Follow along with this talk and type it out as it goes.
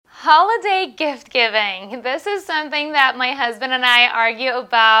holiday gift giving. This is something that my husband and I argue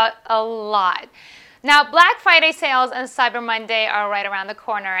about a lot. Now, Black Friday sales and Cyber Monday are right around the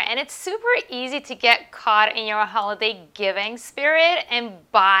corner, and it's super easy to get caught in your holiday giving spirit and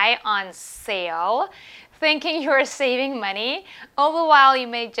buy on sale, thinking you're saving money, all the while you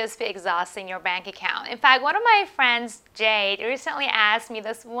may just be exhausting your bank account. In fact, one of my friends, Jade, recently asked me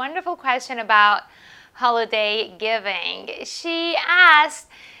this wonderful question about holiday giving. She asked,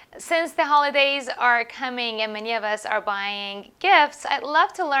 since the holidays are coming and many of us are buying gifts, I'd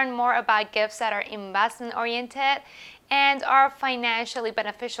love to learn more about gifts that are investment oriented and are financially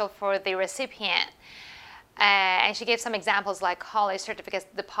beneficial for the recipient. And she gave some examples like college certificates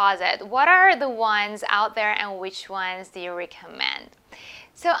deposit. What are the ones out there and which ones do you recommend?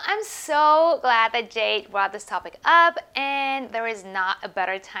 So I'm so glad that Jade brought this topic up, and there is not a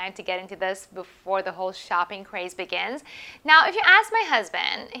better time to get into this before the whole shopping craze begins. Now, if you ask my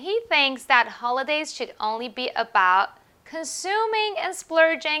husband, he thinks that holidays should only be about consuming and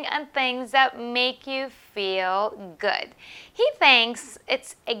splurging on things that make you feel good. He thinks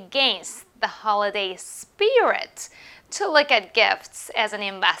it's against the holiday spirit to look at gifts as an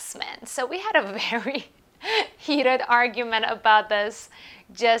investment. So we had a very heated argument about this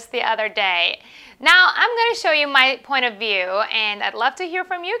just the other day. Now I'm going to show you my point of view, and I'd love to hear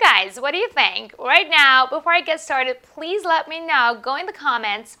from you guys. What do you think? Right now, before I get started, please let me know. Go in the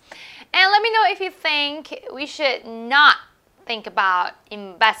comments and let me know if you think we should not think about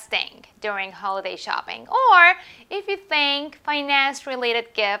investing during holiday shopping, or if you think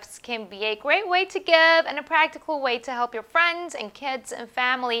finance-related gifts can be a great way to give and a practical way to help your friends and kids and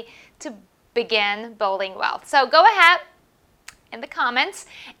family to begin building wealth. So go ahead in the comments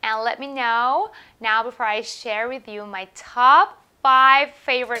and let me know now before I share with you my top 5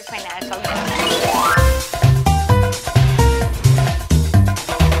 favorite financial gifts.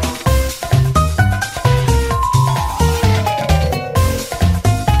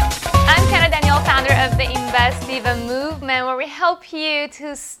 Of the Invest Diva movement, where we help you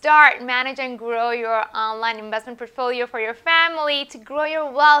to start, manage, and grow your online investment portfolio for your family, to grow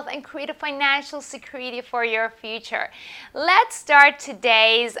your wealth and create a financial security for your future. Let's start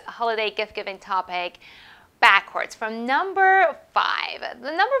today's holiday gift giving topic backwards from number 5. The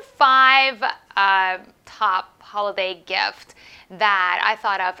number 5 top holiday gift that I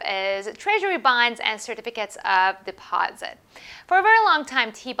thought of is treasury bonds and certificates of deposit. For a very long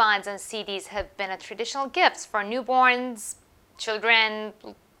time, T-bonds and CDs have been a traditional gifts for newborns, children,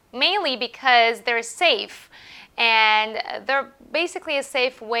 mainly because they're safe and they're basically a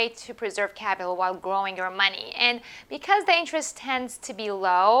safe way to preserve capital while growing your money. And because the interest tends to be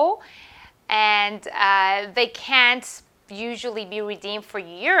low and they can't usually be redeemed for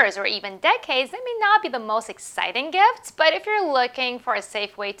years or even decades, they may not be the most exciting gifts, but if you're looking for a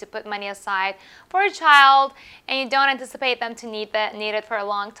safe way to put money aside for a child and you don't anticipate them to need it for a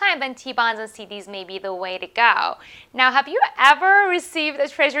long time, then T-bonds and CDs may be the way to go. Now, have you ever received a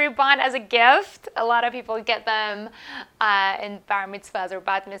treasury bond as a gift? A lot of people get them in bar mitzvahs or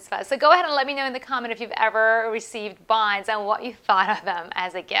bat mitzvahs. So go ahead and let me know in the comment if you've ever received bonds and what you thought of them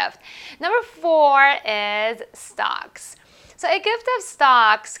as a gift. Number 4 is stocks. So a gift of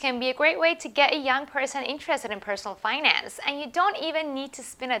stocks can be a great way to get a young person interested in personal finance, and you don't even need to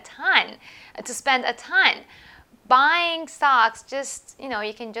spend a ton. Buying stocks,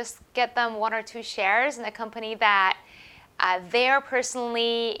 you can just get them 1 or 2 shares in a company that they're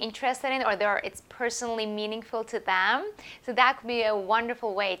personally interested in, or it's personally meaningful to them. So that could be a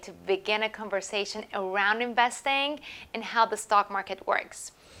wonderful way to begin a conversation around investing and how the stock market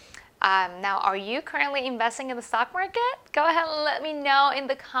works. Now, are you currently investing in the stock market? Go ahead and let me know in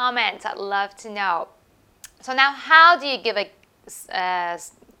the comments. I'd love to know. So now, how do you give a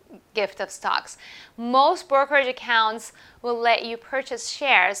gift of stocks? Most brokerage accounts will let you purchase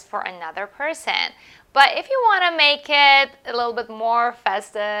shares for another person. But if you want to make it a little bit more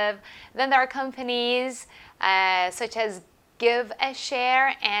festive, then there are companies such as Give a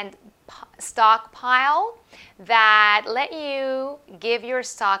Share and Stockpile that let you give your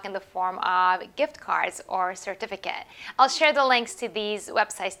stock in the form of gift cards or certificate. I'll share the links to these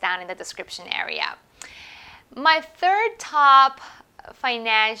websites down in the description area. My 3rd top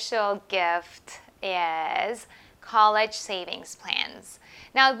financial gift is college savings plans.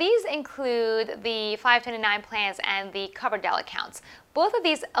 Now, these include the 529 plans and the Coverdell accounts. Both of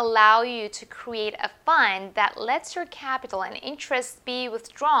these allow you to create a fund that lets your capital and interest be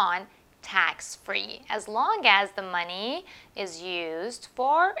withdrawn tax-free, as long as the money is used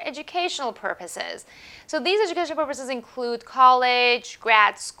for educational purposes. So these educational purposes include college,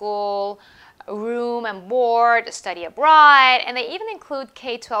 grad school, room and board, study abroad, and they even include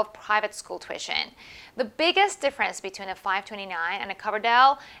K-12 private school tuition. The biggest difference between a 529 and a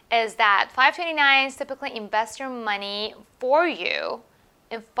Coverdell is that 529s typically invest your money for you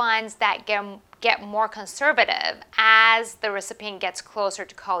in funds that get more conservative as the recipient gets closer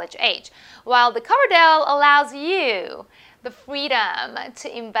to college age, while the Coverdell allows you the freedom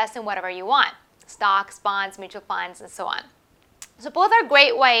to invest in whatever you want, stocks, bonds, mutual funds, and so on. So both are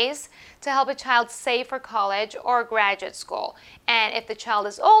great ways to help a child save for college or graduate school. And if the child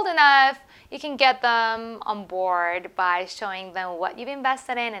is old enough, you can get them on board by showing them what you've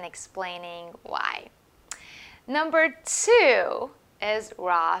invested in and explaining why. Number 2 is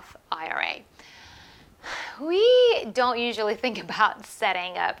Roth IRA. We don't usually think about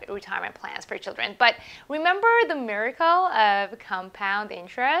setting up retirement plans for children, but remember the miracle of compound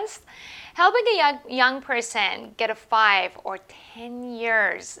interest? Helping a young person get a 5 or 10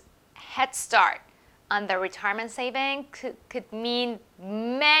 years head start on their retirement saving could mean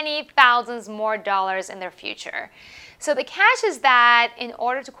many thousands more dollars in their future. So the catch is that in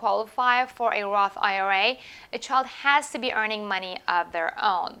order to qualify for a Roth IRA, a child has to be earning money of their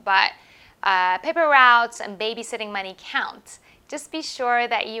own. But paper routes and babysitting money count. Just be sure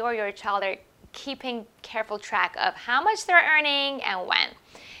that you or your child are keeping careful track of how much they're earning and when.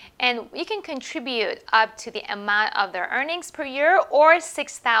 And you can contribute up to the amount of their earnings per year or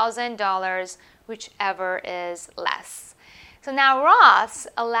 $6,000, whichever is less. So now Roths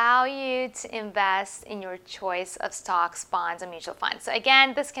allow you to invest in your choice of stocks, bonds, and mutual funds. So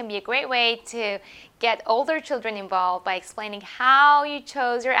again, this can be a great way to get older children involved by explaining how you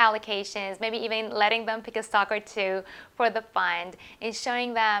chose your allocations, maybe even letting them pick a stock or two for the fund and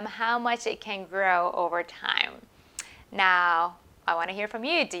showing them how much it can grow over time. Now, I want to hear from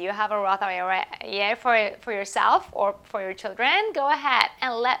you. Do you have a Roth IRA for yourself or for your children? Go ahead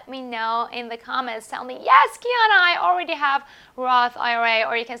and let me know in the comments. Tell me, yes, Kiana, I already have Roth IRA.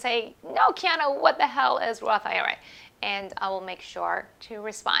 Or you can say, no, Kiana, what the hell is Roth IRA? And I will make sure to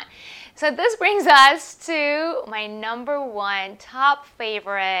respond. So this brings us to my number 1 top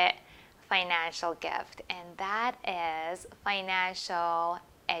favorite financial gift, and that is financial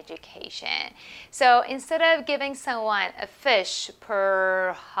education. So instead of giving someone a fish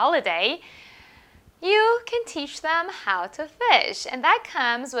per holiday, you can teach them how to fish, and that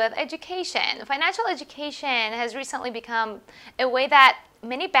comes with education. Financial education has recently become a way that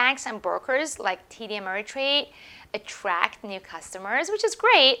many banks and brokers like TD Ameritrade attract new customers, which is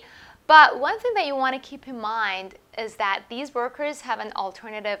great. But one thing that you want to keep in mind is that these brokers have an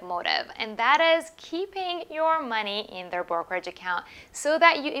alternative motive, and that is keeping your money in their brokerage account so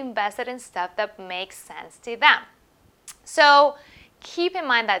that you invest it in stuff that makes sense to them. So keep in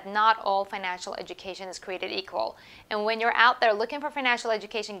mind that not all financial education is created equal. And when you're out there looking for financial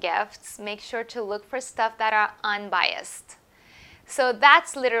education gifts, make sure to look for stuff that are unbiased. So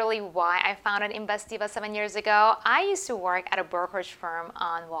that's literally why I founded Investiva 7 years ago. I used to work at a brokerage firm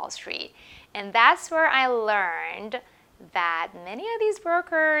on Wall Street, and that's where I learned that many of these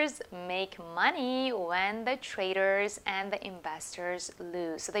brokers make money when the traders and the investors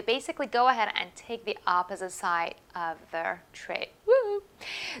lose. So they basically go ahead and take the opposite side of their trade. Woo!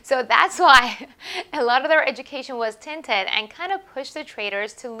 So that's why a lot of their education was tinted and kind of pushed the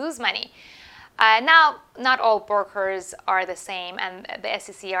traders to lose money. Now, not all brokers are the same, and the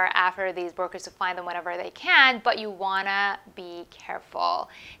SEC are after these brokers to find them whenever they can, but you want to be careful.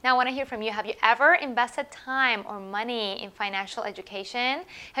 Now, I want to hear from you. Have you ever invested time or money in financial education?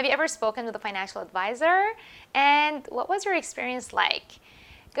 Have you ever spoken with a financial advisor? And what was your experience like?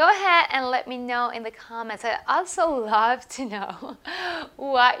 Go ahead and let me know in the comments. I'd also love to know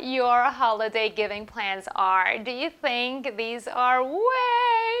what your holiday giving plans are. Do you think these are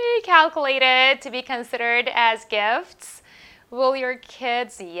way calculated to be considered as gifts? Will your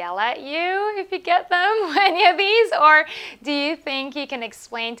kids yell at you if you get them any of these? Or do you think you can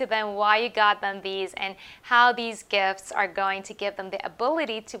explain to them why you got them these and how these gifts are going to give them the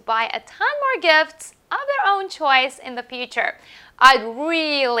ability to buy a ton more gifts of their own choice in the future? I'd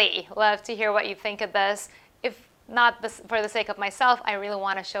really love to hear what you think of this. If not for the sake of myself, I really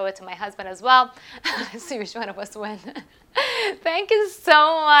want to show it to my husband as well. See which one of us win. Thank you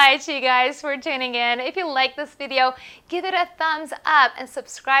so much, you guys, for tuning in. If you like this video, give it a thumbs up and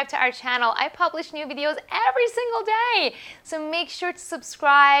subscribe to our channel. I publish new videos every single day. So make sure to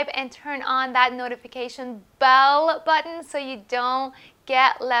subscribe and turn on that notification bell button so you don't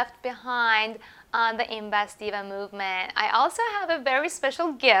get left behind on the Investiva movement. I also have a very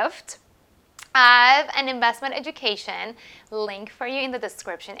special gift I have an investment education link for you in the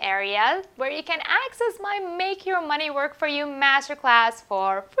description area where you can access my Make Your Money Work For You masterclass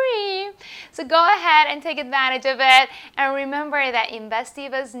for free. So go ahead and take advantage of it. And remember that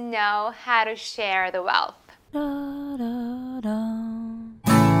Investivas know how to share the wealth.